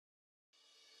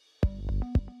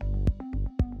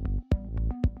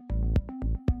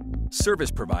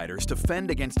Service providers defend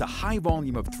against a high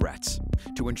volume of threats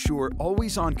to ensure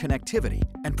always-on connectivity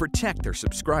and protect their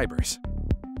subscribers.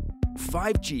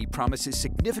 5G promises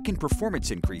significant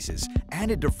performance increases and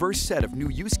a diverse set of new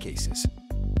use cases.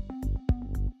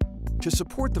 To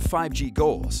support the 5G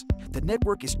goals, the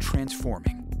network is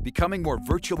transforming, becoming more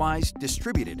virtualized,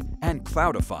 distributed, and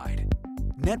cloudified.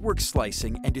 Network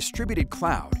slicing and distributed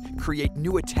cloud create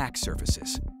new attack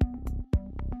surfaces.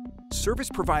 Service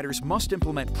providers must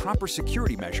implement proper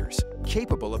security measures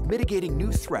capable of mitigating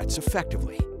new threats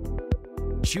effectively.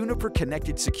 Juniper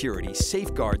Connected Security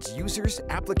safeguards users,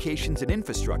 applications, and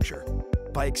infrastructure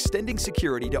by extending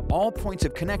security to all points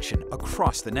of connection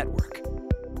across the network.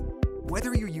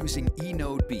 Whether you're using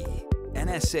eNode B,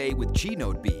 NSA with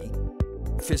gNode B,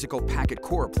 physical packet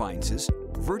core appliances,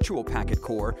 virtual packet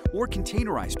core, or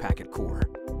containerized packet core,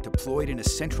 deployed in a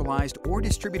centralized or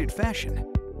distributed fashion,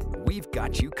 we've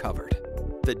got you covered.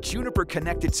 The Juniper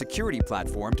Connected Security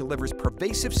Platform delivers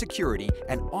pervasive security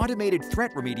and automated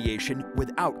threat remediation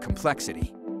without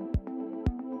complexity.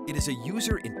 It is a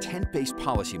user intent-based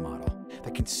policy model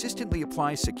that consistently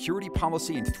applies security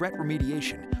policy and threat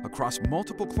remediation across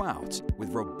multiple clouds with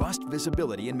robust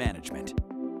visibility and management.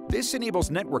 This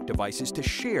enables network devices to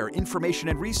share information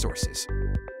and resources.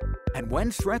 And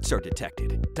when threats are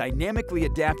detected, dynamically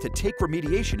adapt to take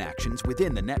remediation actions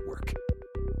within the network.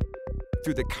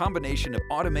 Through the combination of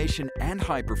automation and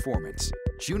high performance,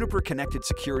 Juniper Connected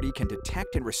Security can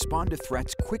detect and respond to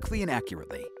threats quickly and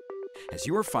accurately as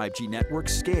your 5G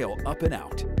networks scale up and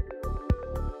out.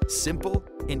 Simple,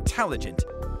 intelligent,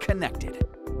 connected.